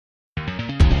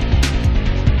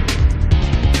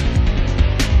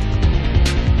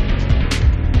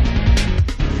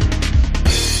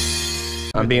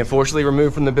being forcibly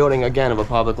removed from the building again of a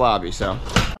public lobby, so.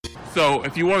 So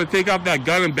if you want to take off that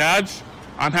gun and badge,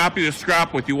 I'm happy to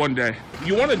scrap with you one day.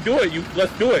 You want to do it,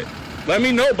 let's do it. Let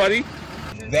me know, buddy.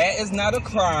 That is not a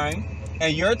crime,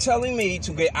 and you're telling me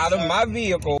to get out of my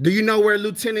vehicle. Do you know where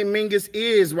Lieutenant Mingus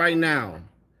is right now?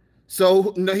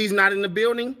 So no, he's not in the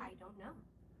building? I don't know.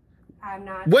 I'm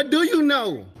not. What do you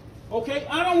know? Okay,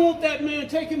 I don't want that man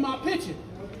taking my picture.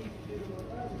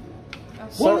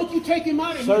 Why don't you take him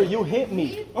out of here? Sir, you hit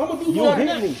me. I'm gonna do you that hit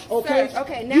next. me. Okay? Sir,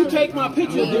 okay, now you take my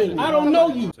picture then. I don't know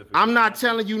you. I'm not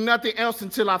telling you nothing else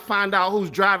until I find out who's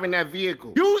driving that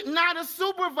vehicle. You not a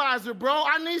supervisor, bro.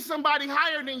 I need somebody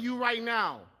higher than you right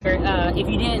now. If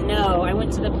you didn't know, I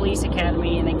went to the police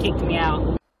academy and they kicked me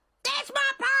out. That's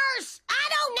my purse! I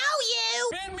don't know you!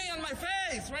 Spit me on my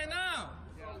face right now.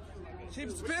 She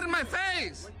spit in my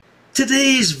face.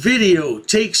 Today's video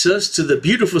takes us to the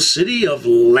beautiful city of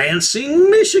Lansing,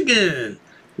 Michigan.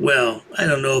 Well, I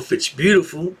don't know if it's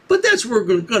beautiful, but that's where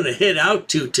we're going to head out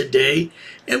to today.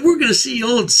 And we're going to see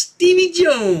old Stevie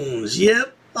Jones.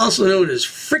 Yep, also known as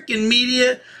Frickin'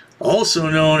 Media, also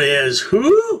known as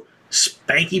who?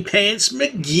 Spanky Pants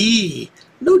McGee.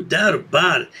 No doubt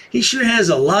about it. He sure has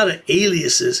a lot of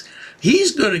aliases.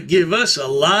 He's going to give us a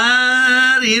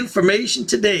lot of information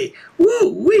today.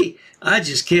 Woo-wee! I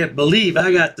just can't believe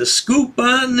I got the scoop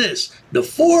on this. The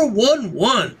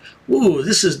 411. Ooh,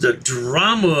 this is the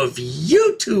drama of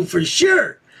YouTube for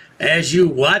sure. As you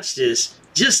watch this,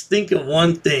 just think of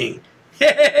one thing.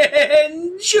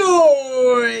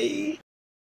 Enjoy!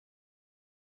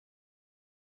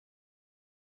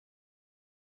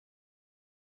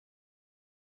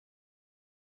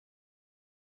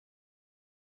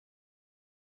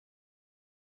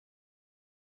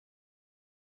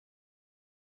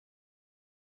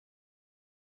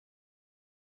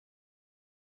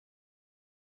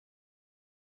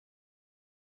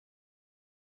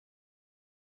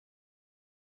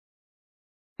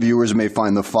 Viewers may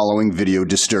find the following video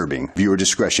disturbing. Viewer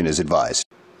discretion is advised.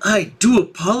 I do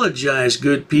apologize,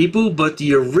 good people, but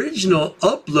the original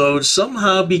upload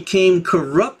somehow became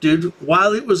corrupted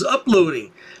while it was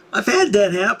uploading. I've had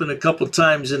that happen a couple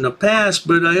times in the past,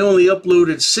 but I only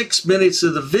uploaded 6 minutes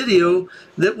of the video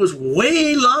that was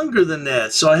way longer than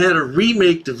that. So I had to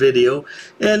remake the video,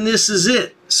 and this is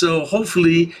it. So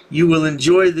hopefully you will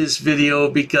enjoy this video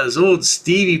because old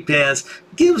Stevie Pants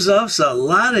gives us a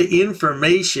lot of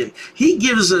information. He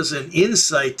gives us an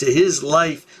insight to his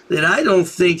life that I don't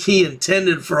think he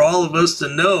intended for all of us to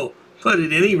know. But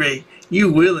at any rate,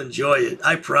 you will enjoy it.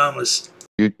 I promise.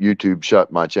 YouTube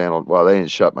shut my channel. Well, they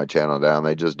didn't shut my channel down.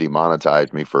 They just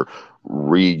demonetized me for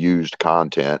reused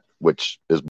content, which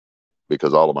is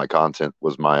because all of my content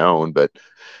was my own, but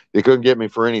they couldn't get me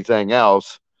for anything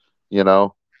else, you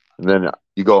know. And then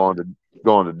you go on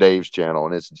to Dave's channel,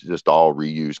 and it's just all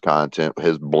reused content,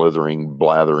 his blithering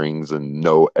blatherings, and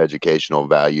no educational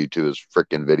value to his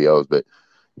freaking videos. But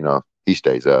you know, he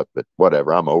stays up. But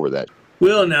whatever, I'm over that.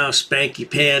 Well, now, Spanky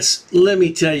Pants, let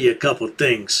me tell you a couple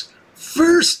things.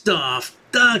 First off,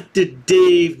 Dr.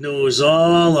 Dave knows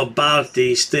all about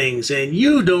these things, and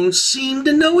you don't seem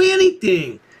to know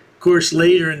anything. Of course,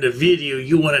 later in the video,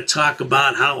 you want to talk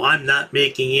about how I'm not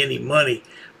making any money.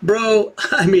 Bro,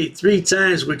 I made 3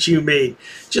 times what you made.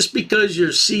 Just because your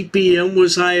CPM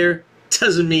was higher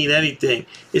doesn't mean anything.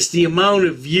 It's the amount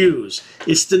of views.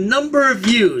 It's the number of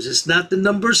views. It's not the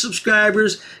number of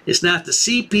subscribers. It's not the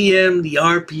CPM, the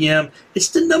RPM. It's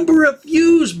the number of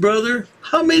views, brother.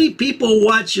 How many people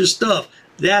watch your stuff?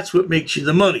 That's what makes you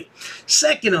the money.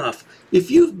 Second off, if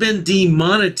you've been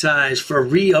demonetized for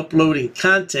re-uploading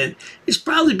content, it's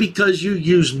probably because you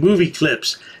use movie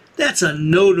clips. That's a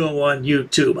no-no on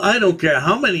YouTube. I don't care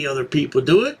how many other people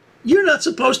do it. You're not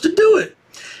supposed to do it.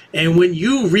 And when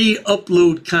you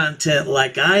re-upload content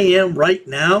like I am right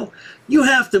now, you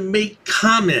have to make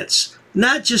comments.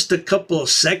 Not just a couple of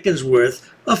seconds worth,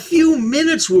 a few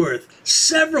minutes worth,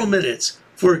 several minutes.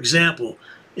 For example,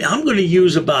 I'm going to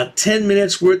use about 10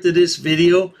 minutes worth of this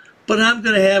video, but I'm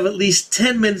going to have at least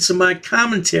 10 minutes of my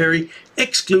commentary,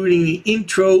 excluding the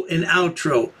intro and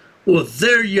outro. Well,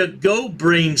 there you go,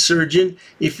 brain surgeon.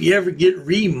 If you ever get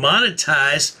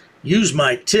re-monetized, use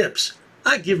my tips.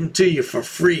 I give them to you for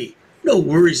free. No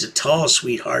worries at all,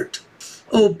 sweetheart.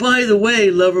 Oh, by the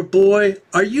way, lover boy,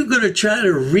 are you going to try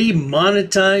to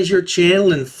re-monetize your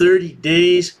channel in 30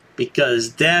 days?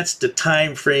 Because that's the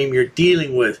time frame you're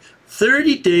dealing with.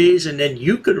 30 days, and then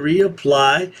you could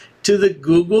reapply to the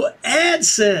Google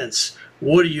AdSense.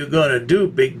 What are you going to do,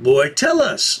 big boy? Tell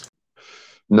us.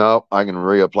 No, I can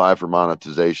reapply for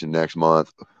monetization next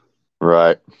month.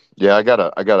 Right. Yeah, I got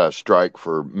a strike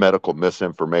for medical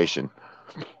misinformation.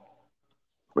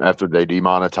 after they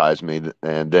demonetized me,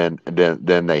 and then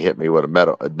they hit me with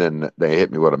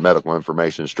a medical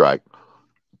information strike,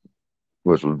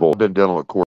 which was bull. I've been dealing with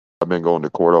court. I've been going to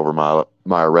court over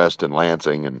my arrest in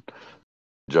Lansing, and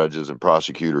judges and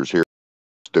prosecutors here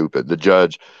are stupid. The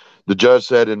judge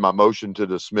said in my motion to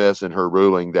dismiss in her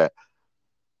ruling that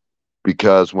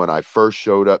because when I first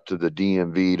showed up to the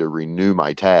DMV to renew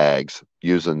my tags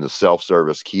using the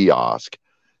self-service kiosk,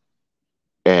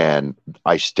 and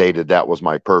I stated that was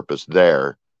my purpose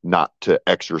there, not to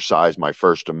exercise my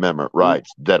First Amendment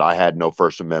rights, that I had no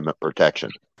First Amendment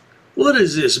protection. What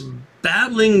is this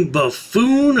babbling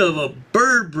buffoon of a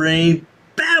bird brain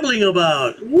babbling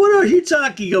about? What are you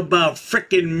talking about,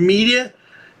 frickin' media?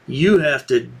 You have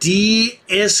to de-escalate.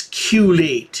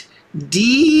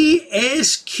 De-escalate.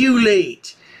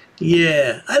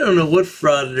 Yeah, I don't know what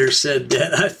frauditor said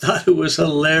that. I thought it was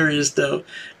hilarious, though.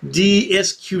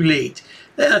 De-escalate.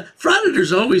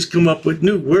 Frauditors always come up with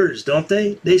new words, don't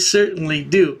they? They certainly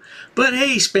do. But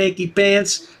hey, Spanky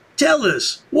Pants, tell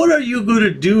us, what are you going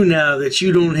to do now that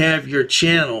you don't have your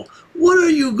channel? What are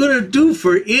you going to do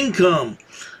for income?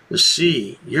 Let's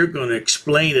see, you're going to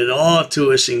explain it all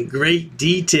to us in great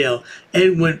detail.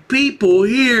 And when people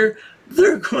hear,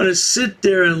 they're going to sit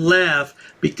there and laugh,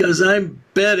 because I'm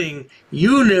betting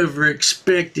you never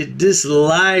expected this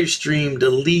live stream to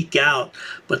leak out.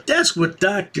 But that's what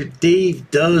Dr. Dave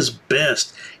does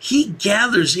best. He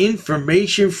gathers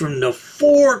information from the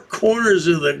four corners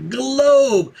of the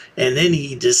globe, and then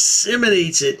he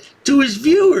disseminates it to his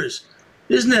viewers.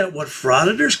 Isn't that what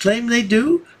frauditors claim they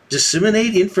do?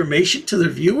 Disseminate information to their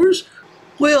viewers?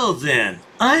 Well then,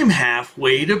 I'm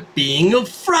halfway to being a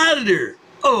frauditor.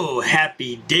 Oh,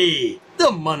 happy day.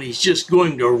 The money's just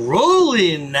going to roll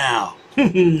in now.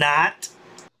 Not.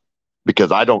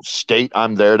 Because I don't state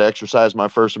I'm there to exercise my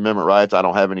First Amendment rights. I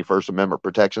don't have any First Amendment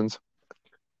protections.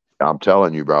 I'm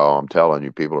telling you, bro. I'm telling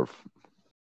you, people are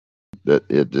that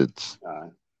it's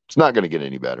not going to get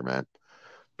any better, man.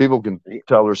 People can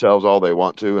tell themselves all they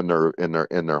want to in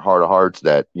their heart of hearts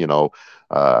that, you know,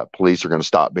 police are going to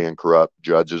stop being corrupt,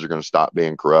 judges are going to stop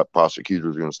being corrupt,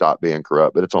 prosecutors are going to stop being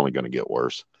corrupt, but it's only going to get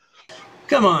worse.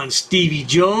 Come on, Stevie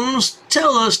Jones,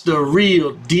 tell us the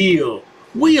real deal.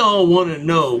 We all want to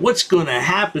know what's going to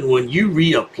happen when you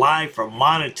reapply for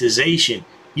monetization.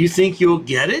 You think you'll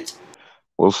get it?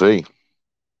 We'll see.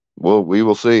 We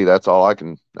will see. That's all I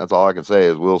can say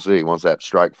is we'll see. Once that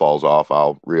strike falls off,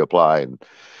 I'll reapply, and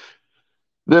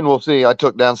then we'll see. I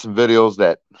took down some videos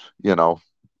that, you know,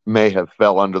 may have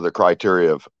fell under the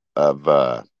criteria of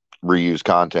reused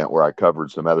content where I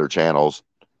covered some other channels,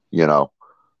 you know.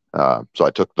 So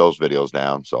I took those videos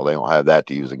down, so they don't have that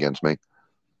to use against me.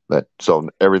 But so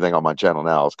everything on my channel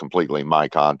now is completely my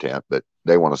content. But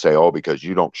they want to say, oh, because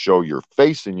you don't show your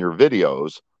face in your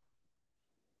videos.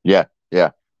 Yeah,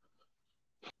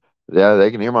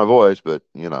 they can hear my voice, but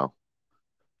you know,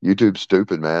 YouTube's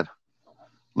stupid, man.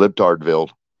 Libtardville.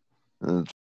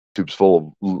 YouTube's full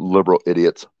of liberal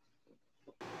idiots.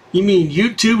 You mean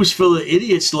YouTube's full of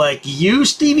idiots like you,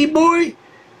 Stevie Boy?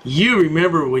 You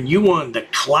remember when you wanted to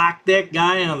clock that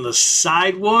guy on the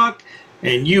sidewalk,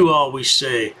 and you always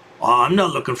say, oh, I'm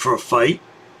not looking for a fight.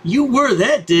 You were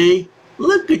that day.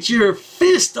 Look at your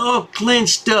fist all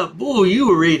clenched up. Boy, you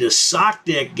were ready to sock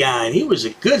that guy, and he was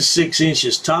a good 6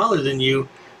 inches taller than you.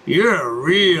 You're a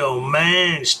real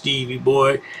man, Stevie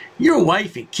Boy. Your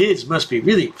wife and kids must be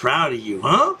really proud of you,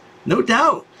 huh? No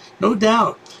doubt, no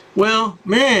doubt. Well,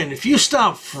 man, if you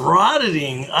stop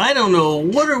frauditing, I don't know,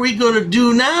 what are we going to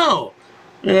do now?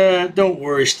 Don't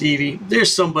worry, Stevie.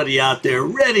 There's somebody out there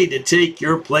ready to take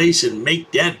your place and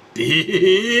make that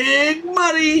big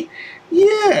money.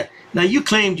 Yeah. Now, you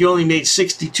claimed you only made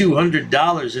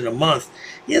 $6,200 in a month.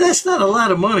 Yeah, that's not a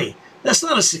lot of money. That's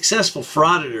not a successful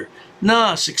frauditor.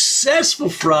 No, successful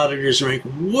frauditors make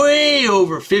way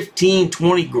over 15,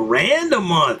 20 grand a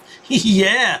month.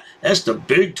 Yeah, that's the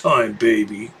big time,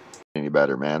 baby. Any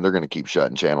better, man. They're going to keep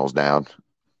shutting channels down.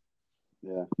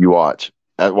 Yeah. You watch.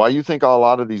 Why you think a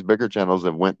lot of these bigger channels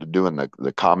have went to doing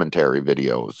the commentary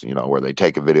videos, you know, where they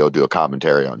take a video, do a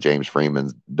commentary on. James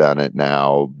Freeman's done it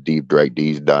now. Drake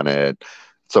D's done it.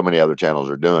 So many other channels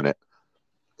are doing it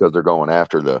because they're going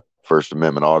after the First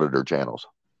Amendment auditor channels.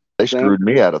 They screwed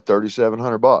me out of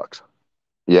 $3,700.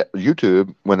 Yeah,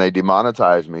 YouTube, when they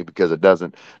demonetized me, because it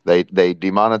doesn't, they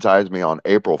demonetized me on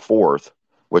April 4th,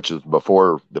 which is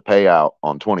before the payout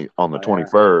on the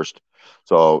 21st.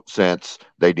 So since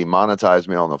they demonetized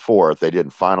me on the 4th, they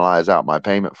didn't finalize out my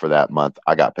payment for that month.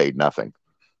 I got paid nothing.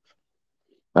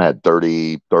 I had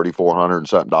 $3,400 and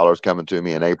something coming to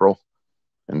me in April,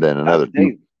 and then another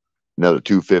another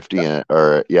 250 and,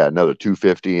 or yeah, another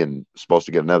 250 and supposed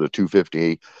to get another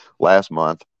 250 last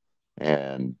month.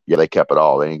 And yeah, they kept it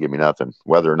all. They didn't give me nothing.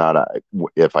 Whether or not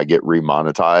if I get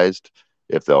remonetized,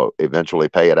 if they'll eventually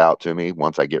pay it out to me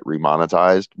once I get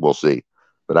remonetized, we'll see.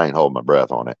 But I ain't holding my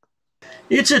breath on it.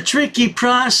 It's a tricky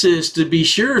process, to be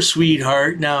sure,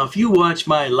 sweetheart. Now, if you watch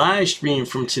my live stream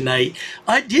from tonight,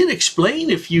 I did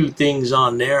explain a few things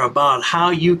on there about how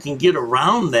you can get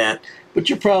around that, but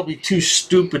you're probably too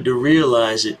stupid to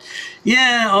realize it.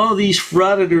 Yeah, all these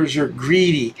frauditors are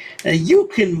greedy. You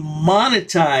can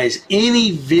monetize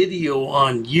any video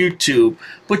on YouTube,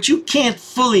 but you can't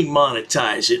fully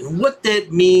monetize it. And what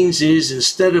that means is,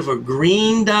 instead of a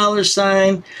green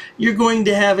 $sign, you're going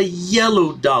to have a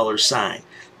yellow $sign.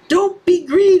 Don't be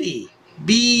greedy,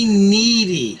 be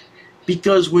needy.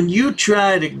 Because when you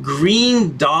try to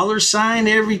green $sign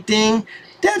everything,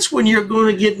 that's when you're going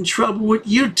to get in trouble with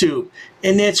YouTube.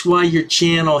 And that's why your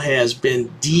channel has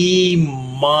been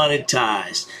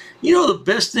demonetized. You know, the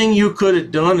best thing you could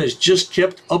have done is just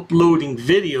kept uploading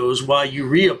videos while you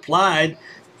reapplied,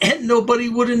 and nobody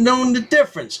would have known the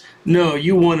difference. No,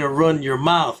 you want to run your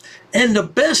mouth. And the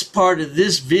best part of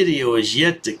this video is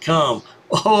yet to come.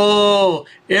 Oh,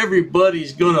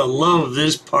 everybody's going to love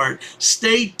this part.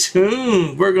 Stay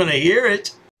tuned. We're going to hear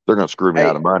it. They're going to screw me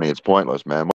out of money. It's pointless,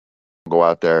 man. I'll go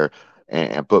out there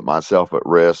and put myself at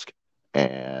risk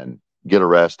and get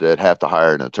arrested, have to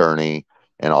hire an attorney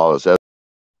and all this other,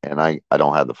 and I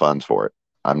don't have the funds for it.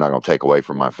 I'm not going to take away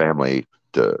from my family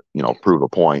to, you know, prove a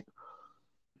point.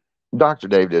 Dr.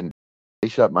 Dave didn't.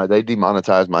 They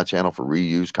demonetized my channel for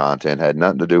reused content. Had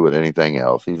nothing to do with anything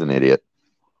else. He's an idiot.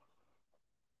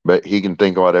 But he can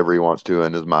think whatever he wants to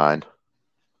in his mind.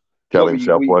 Tell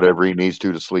himself whatever he needs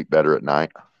to sleep better at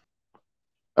night.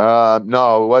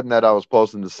 No, it wasn't that I was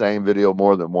posting the same video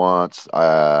more than once.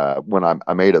 When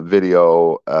I made a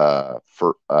video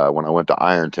for when I went to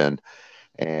Ironton,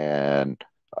 and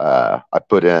I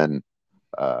put in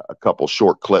a couple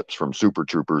short clips from Super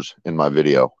Troopers in my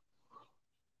video.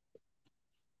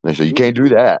 And they said, you can't do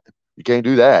that. You can't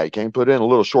do that. You can't put in a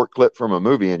little short clip from a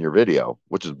movie in your video,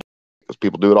 which is because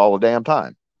people do it all the damn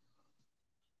time.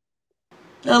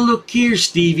 Now look here,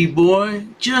 Stevie boy,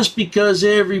 just because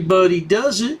everybody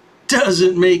does it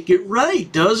doesn't make it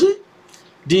right, does it?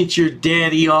 Didn't your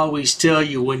daddy always tell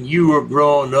you when you were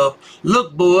growing up,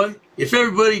 look boy, if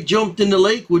everybody jumped in the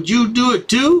lake, would you do it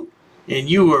too? And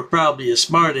you were probably a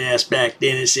smart ass back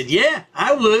then and said, yeah,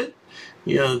 I would.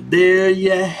 You know, there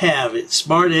you have it,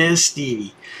 smart ass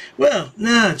Stevie. Well,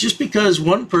 nah, just because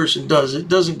one person does it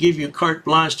doesn't give you carte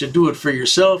blanche to do it for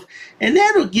yourself, and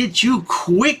that'll get you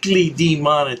quickly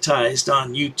demonetized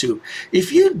on YouTube.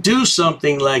 If you do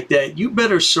something like that, you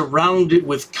better surround it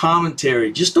with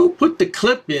commentary. Just don't put the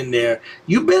clip in there.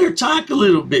 You better talk a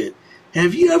little bit.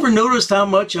 Have you ever noticed how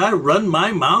much I run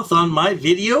my mouth on my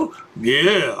video?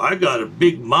 Yeah, I got a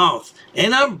big mouth,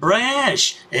 and I'm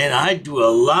brash, and I do a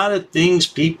lot of things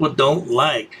people don't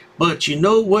like. But you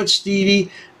know what,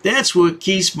 Stevie? That's what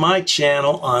keeps my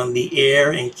channel on the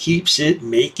air and keeps it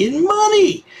making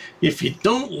money. If you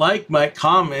don't like my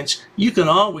comments, you can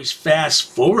always fast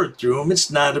forward through them. It's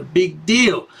not a big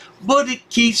deal. But it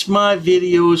keeps my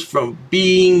videos from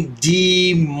being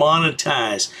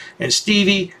demonetized. And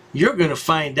Stevie, you're going to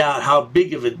find out how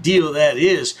big of a deal that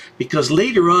is, because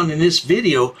later on in this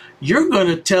video, you're going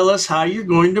to tell us how you're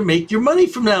going to make your money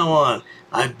from now on.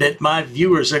 I bet my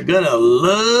viewers are going to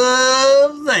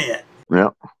love that. Yeah.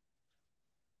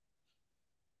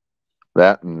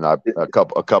 That and a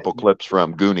couple clips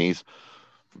from Goonies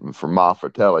from Ma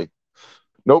Fratelli.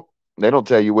 Nope. They don't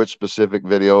tell you which specific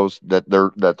videos that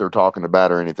they're talking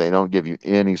about or anything. They don't give you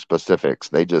any specifics.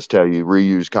 They just tell you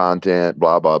reuse content,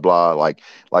 blah blah blah. Like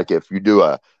if you do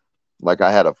like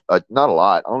I had not a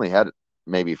lot. I only had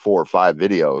maybe 4 or 5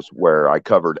 videos where I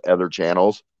covered other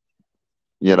channels,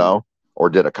 you know, or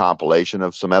did a compilation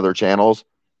of some other channels,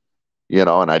 you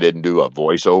know, and I didn't do a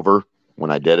voiceover when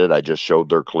I did it. I just showed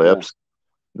their clips.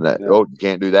 Oh, you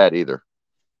can't do that either.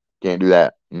 Can't do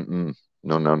that. No,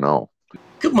 no, no.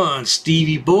 Come on,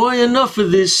 Stevie boy, enough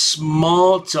of this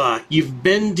small talk. You've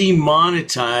been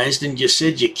demonetized and you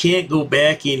said you can't go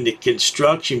back into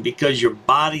construction because your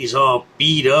body's all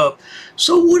beat up.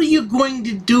 So what are you going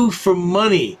to do for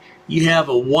money? You have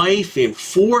a wife and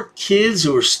 4 kids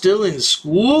who are still in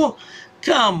school?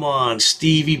 Come on,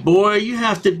 Stevie boy, you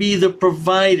have to be the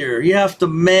provider. You have to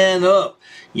man up.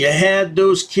 You had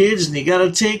those kids and you got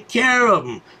to take care of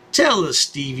them. Tell us,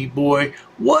 Stevie boy,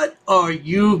 what are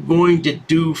you going to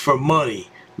do for money?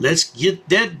 Let's get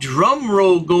that drum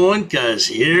roll going, because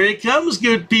here it comes,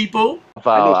 good people.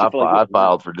 I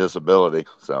filed for disability,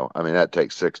 so I mean that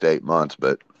takes 6 to 8 months,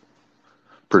 but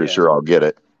pretty sure I'll get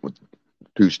it with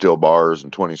 2 steel bars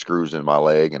and 20 screws in my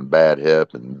leg and bad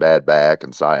hip and bad back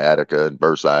and sciatica and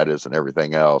bursitis and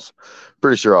everything else.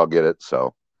 Pretty sure I'll get it.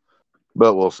 So,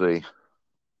 but we'll see.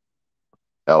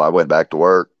 Hell, I went back to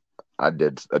work. I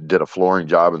did a flooring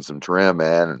job and some trim,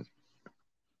 man,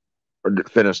 and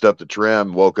finished up the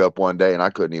trim. Woke up one day and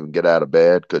I couldn't even get out of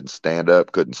bed. Couldn't stand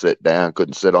up. Couldn't sit down.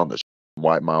 Couldn't sit on the and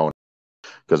wipe my own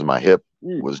because my hip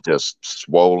was just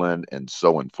swollen and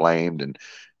so inflamed, and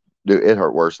dude, it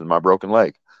hurt worse than my broken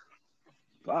leg.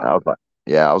 Wow. I was like,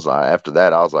 yeah, I was like, after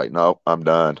that, I was like, no, I'm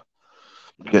done.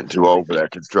 Getting too old for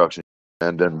that construction,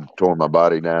 and then tore my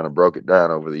body down and broke it down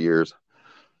over the years.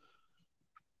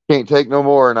 Can't take no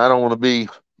more, and I don't want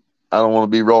to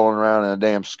be rolling around in a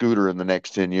damn scooter in the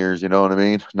next 10 years. You know what I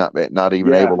mean? Not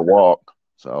even able to walk.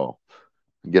 So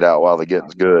get out while the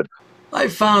getting's good. I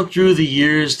found through the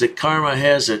years that karma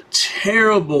has a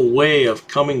terrible way of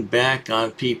coming back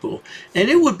on people, and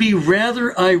it would be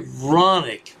rather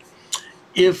ironic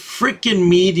if Fricn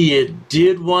Media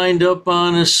did wind up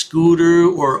on a scooter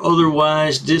or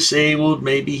otherwise disabled.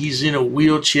 Maybe he's in a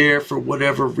wheelchair for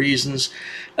whatever reasons.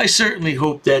 I certainly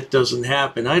hope that doesn't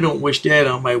happen. I don't wish that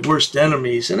on my worst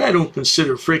enemies, and I don't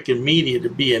consider Fricn Media to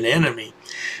be an enemy.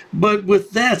 But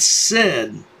with that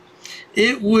said,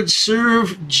 it would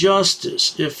serve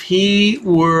justice if he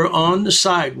were on the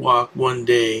sidewalk one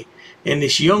day and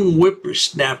this young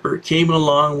whippersnapper came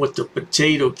along with the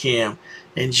potato cam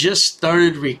and just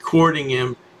started recording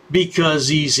him because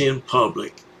he's in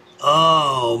public.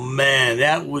 Oh man,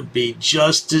 that would be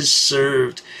justice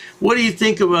served. What do you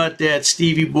think about that,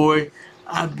 Stevie Boy?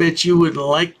 I bet you wouldn't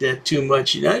like that too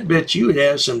much, and I bet you would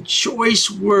have some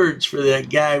choice words for that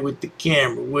guy with the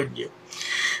camera, wouldn't you?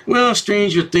 Well,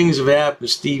 stranger things have happened,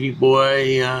 Stevie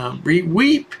Boy.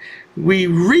 We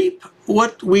reap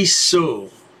what we sow.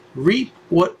 Reap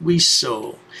what we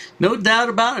sow. No doubt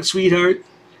about it, sweetheart.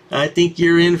 I think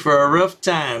you're in for a rough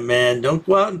time, man. Don't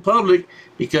go out in public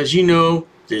because you know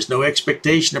there's no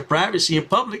expectation of privacy in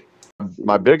public.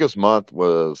 My biggest month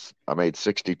was I made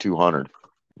 $6,200.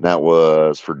 That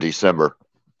was for December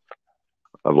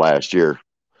of last year.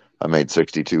 I made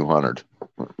 $6,200.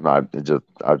 My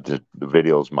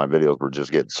videos were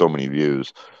just getting so many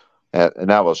views, and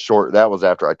that was short. That was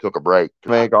after I took a break. To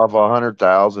make off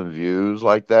 100,000 views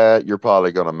like that, you're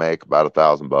probably going to make about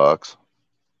 $1,000.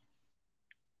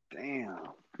 Damn.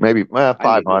 Maybe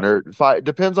 500.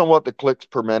 Depends on what the clicks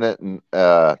per minute and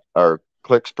or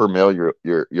clicks per mil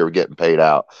you're getting paid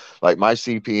out. Like my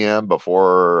CPM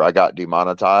before I got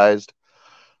demonetized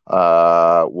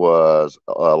was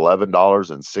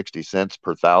 $11.60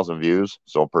 per 1,000 views.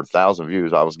 So per 1,000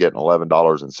 views, I was getting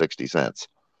 $11.60.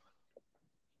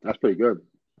 That's pretty good.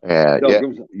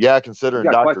 Yeah,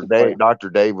 considering Dr.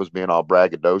 Dave was being all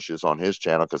braggadocious on his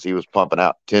channel because he was pumping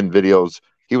out 10 videos.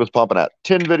 He was pumping out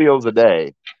 10 videos a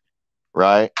day,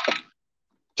 right,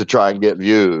 to try and get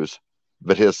views.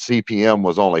 But his CPM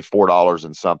was only $4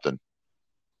 and something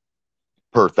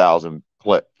per 1,000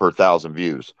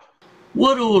 views.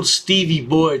 What old Stevie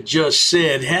Boy just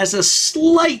said has a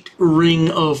slight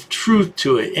ring of truth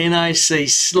to it, and I say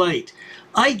slight.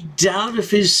 I doubt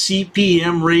if his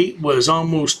CPM rate was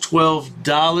almost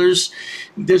 $12.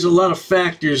 There's a lot of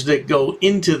factors that go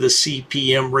into the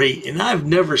CPM rate, and I've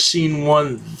never seen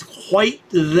one quite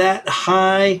that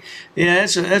high. Yeah,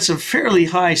 that's a fairly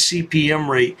high CPM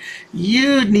rate.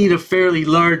 You'd need a fairly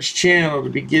large channel to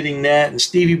be getting that, and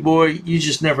Stevie Boy, you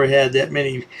just never had that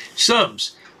many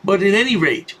subs. But at any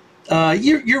rate,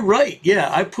 you're right.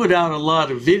 Yeah, I put out a lot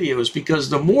of videos because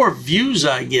the more views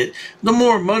I get, the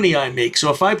more money I make. So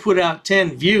if I put out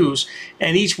 10 views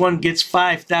and each one gets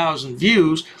 5,000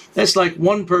 views, that's like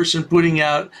one person putting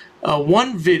out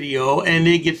one video and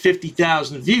they get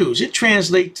 50,000 views. It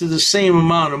translates to the same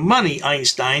amount of money,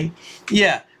 Einstein.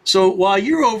 Yeah, so while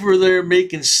you're over there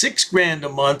making $6 grand a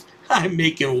month, I'm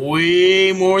making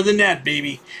way more than that,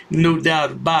 baby. No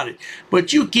doubt about it.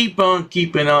 But you keep on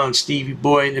keeping on, Stevie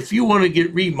Boy. And if you want to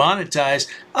get remonetized,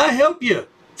 I help you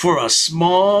for a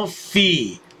small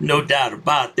fee. No doubt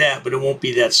about that, but it won't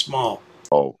be that small.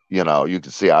 Oh, you know, you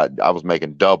can see I was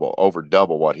making over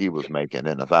double what he was making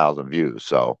in 1,000 views.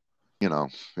 So, you know,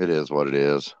 it is what it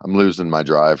is. I'm losing my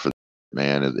drive for,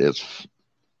 man.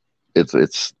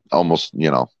 It's almost,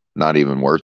 you know, not even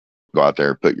worth it. Go out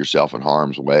there, put yourself in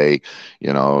harm's way,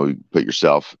 you know, put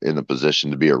yourself in the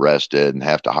position to be arrested and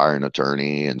have to hire an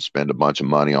attorney and spend a bunch of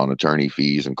money on attorney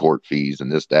fees and court fees and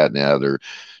this, that, and the other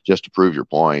just to prove your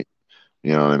point.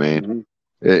 You know what I mean? Mm-hmm.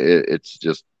 It's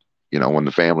just, you know, when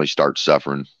the family starts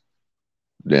suffering,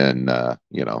 then,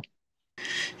 you know.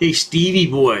 Hey,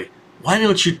 Stevie Boy, why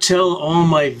don't you tell all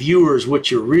my viewers what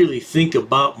you really think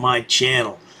about my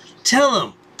channel? Tell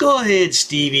him, go ahead,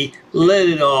 Stevie, let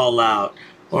it all out.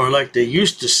 Or like they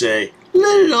used to say,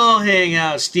 let it all hang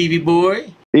out, Stevie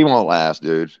boy. He won't last,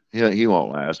 dude. He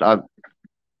won't last.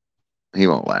 He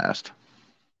won't last.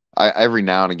 Every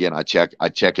now and again I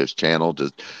check his channel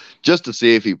just to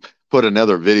see if he put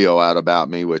another video out about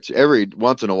me, which every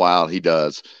once in a while he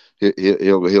does.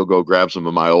 He'll go grab some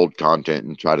of my old content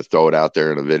and try to throw it out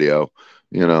there in a video.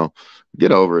 You know,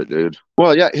 get over it, dude.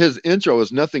 Well, yeah, his intro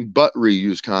is nothing but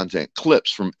reused content,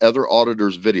 clips from other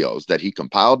auditors' videos that he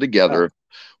compiled together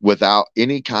without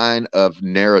any kind of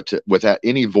narrative, without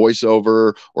any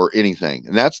voiceover or anything.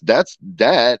 And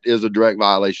that is a direct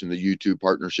violation of the YouTube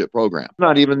partnership program.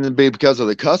 Not even because of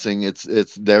the cussing. It's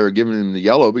they're giving him the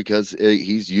yellow because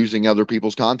he's using other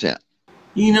people's content.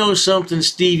 You know something,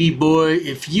 Stevie boy?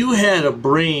 If you had a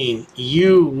brain,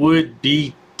 you would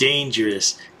be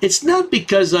dangerous. It's not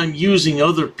because I'm using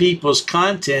other people's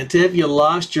content. Have you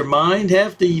lost your mind?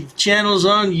 Half the channels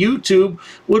on YouTube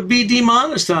would be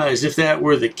demonetized if that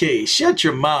were the case. Shut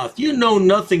your mouth. You know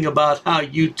nothing about how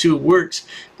YouTube works.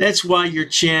 That's why your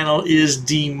channel is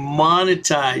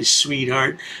demonetized,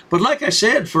 sweetheart. But like I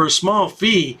said, for a small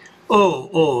fee,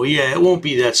 oh yeah, it won't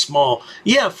be that small.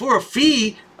 Yeah, for a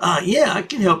fee, yeah, I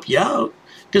can help you out.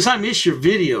 Because I miss your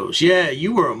videos. Yeah,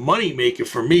 you were a money maker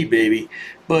for me, baby.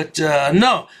 But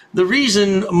no, the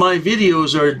reason my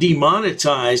videos are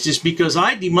demonetized is because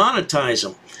I demonetize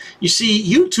them. You see,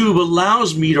 YouTube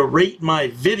allows me to rate my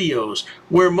videos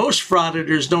where most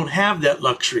frauditors don't have that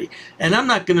luxury. And I'm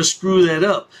not going to screw that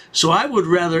up. So I would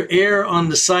rather err on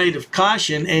the side of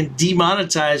caution and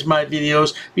demonetize my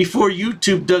videos before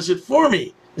YouTube does it for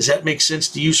me. Does that make sense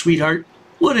to you, sweetheart?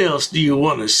 What else do you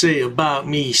want to say about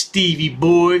me, Stevie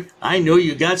boy? I know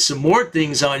you got some more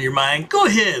things on your mind. Go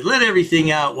ahead, let everything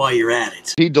out while you're at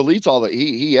it. He deletes all the,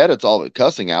 he edits all the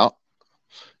cussing out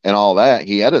and all that.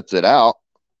 He edits it out,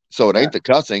 so it ain't the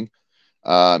cussing.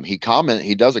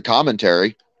 He does a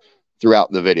commentary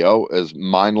throughout the video, as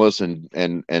mindless and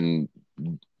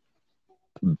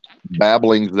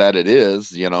babbling that it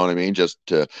is, you know what I mean? Just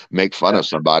to make fun of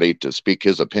somebody, to speak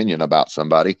his opinion about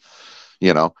somebody.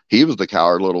 You know, he was the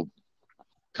coward little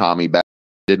commie back.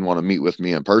 Didn't want to meet with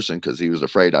me in person because he was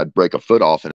afraid I'd break a foot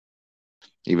off. And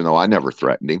even though I never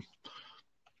threatened him,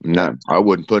 no, I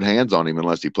wouldn't put hands on him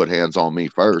unless he put hands on me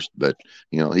first. But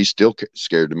you know, he's still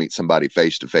scared to meet somebody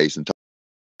face to face and talk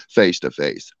face to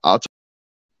face. I'll talk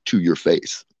to your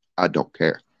face. I don't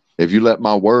care. If you let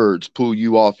my words pull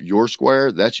you off your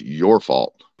square, that's your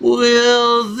fault.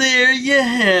 Well, there you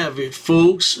have it,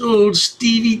 folks. Old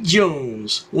Stevie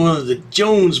Jones, one of the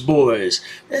Jones boys.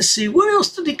 Let's see, what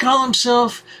else did he call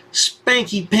himself?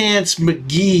 Spanky Pants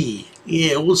McGee.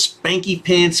 Yeah, old Spanky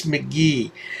Pants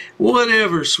McGee.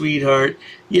 Whatever, sweetheart.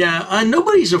 Yeah,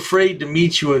 nobody's afraid to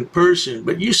meet you in person,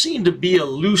 but you seem to be a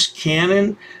loose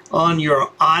cannon on your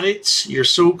audits, your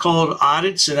so-called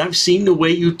audits, and I've seen the way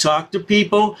you talk to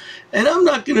people, and I'm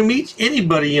not going to meet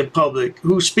anybody in public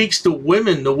who speaks to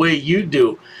women the way you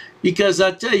do, because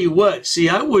I tell you what, see,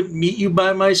 I wouldn't meet you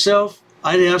by myself.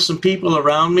 I'd have some people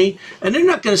around me, and they're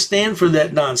not going to stand for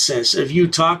that nonsense of you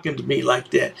talking to me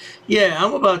like that. Yeah,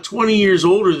 I'm about 20 years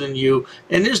older than you,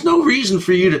 and there's no reason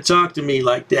for you to talk to me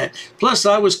like that. Plus,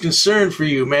 I was concerned for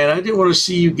you, man. I didn't want to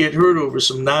see you get hurt over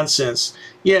some nonsense.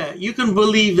 Yeah, you can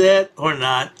believe that or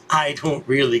not. I don't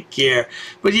really care.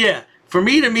 But yeah, for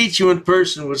me to meet you in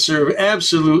person would serve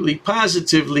absolutely,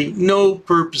 positively no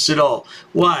purpose at all.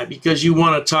 Why? Because you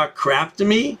want to talk crap to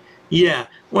me? Yeah,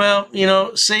 well, you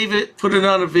know, save it, put it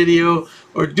on a video,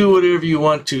 or do whatever you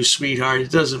want to, sweetheart.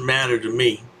 It doesn't matter to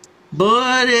me.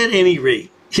 But at any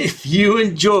rate, if you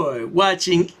enjoy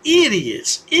watching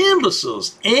idiots,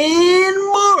 imbeciles, and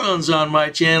morons on my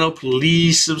channel,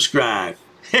 please subscribe.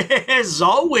 As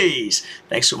always,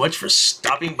 thanks so much for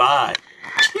stopping by.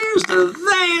 Cheers to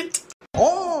that!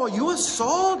 Oh, you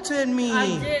assaulted me.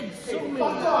 I did. So you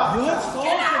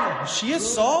assaulted me. She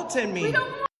assaulted me.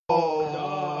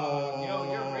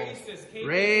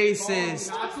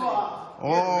 Racist.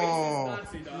 Oh,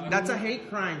 that's a hate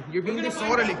crime. You're being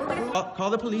disorderly. Call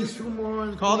the police.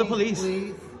 Call the police.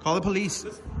 Call the police.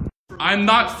 I'm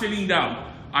not sitting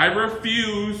down. I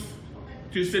refuse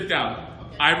to sit down.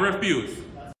 I refuse.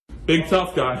 Big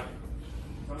tough guy.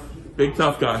 Big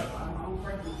tough guy.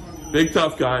 Big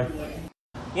tough guy.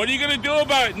 What are you gonna do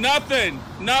about it? Nothing.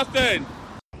 Nothing.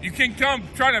 You can come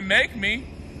try to make me.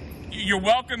 You're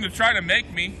welcome to try to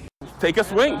make me. Take a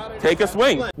swing. Take a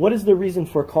swing. What is the reason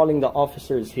for calling the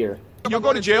officers here? You'll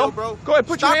go to jail, bro. Go ahead,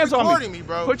 put your hands on me,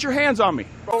 bro. Put your hands on me.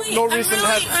 No reason to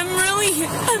have. I'm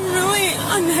really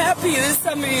unhappy that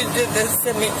somebody did this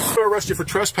to me. I'm going to arrest you for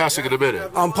trespassing in a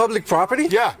minute. On public property?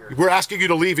 Yeah, we're asking you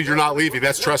to leave and you're not leaving.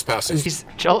 That's trespassing.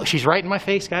 She's right in my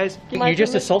face, guys. You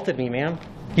just assaulted me, ma'am.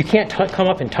 You can't come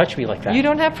up and touch me like that. You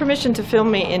don't have permission to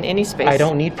film me in any space. I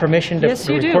don't need permission to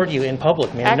record you in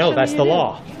public, ma'am. No, that's the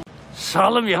law.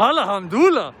 Salam yahala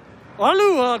hamdullah.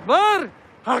 Alu akbar.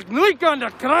 Haknuika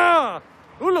nakra.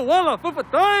 Ula wala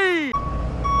fufatay.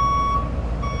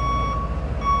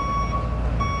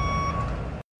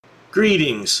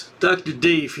 Greetings, Dr.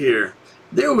 Dave here.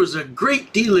 There was a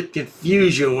great deal of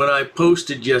confusion when I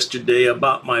posted yesterday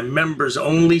about my members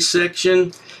only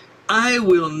section. I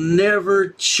will never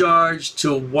charge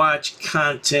to watch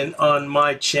content on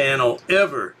my channel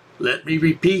ever. Let me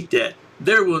repeat that.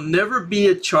 There will never be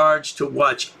a charge to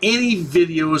watch any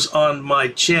videos on my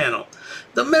channel.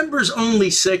 The members only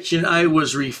section I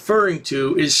was referring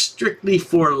to is strictly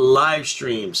for live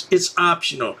streams. It's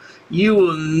optional. You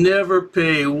will never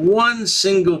pay one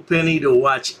single penny to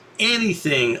watch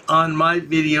anything on my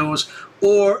videos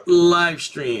or live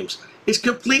streams. It's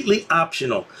completely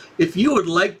optional. If you would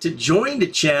like to join the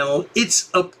channel, it's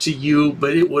up to you,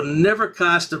 but it will never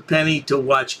cost a penny to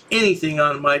watch anything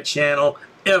on my channel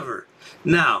ever.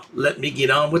 Now, let me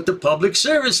get on with the public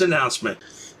service announcement.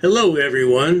 Hello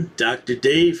everyone, Dr.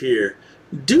 Dave here.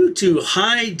 Due to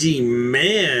high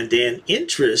demand and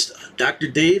interest, Dr.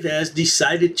 Dave has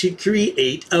decided to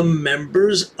create a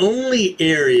members only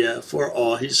area for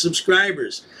all his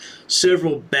subscribers.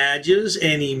 Several badges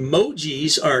and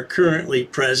emojis are currently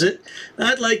present.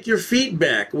 I'd like your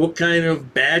feedback. What kind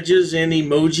of badges and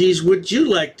emojis would you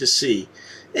like to see?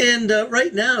 And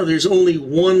right now there's only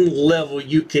one level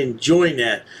you can join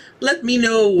at. Let me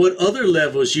know what other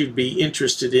levels you'd be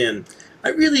interested in. I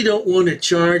really don't want to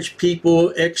charge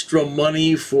people extra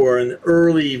money for an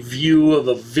early view of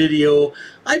a video.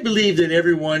 I believe that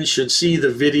everyone should see the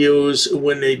videos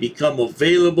when they become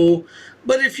available.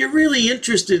 But if you're really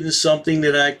interested in something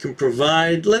that I can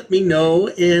provide, let me know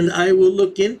and I will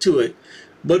look into it.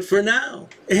 But for now,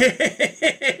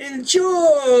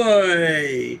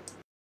 enjoy!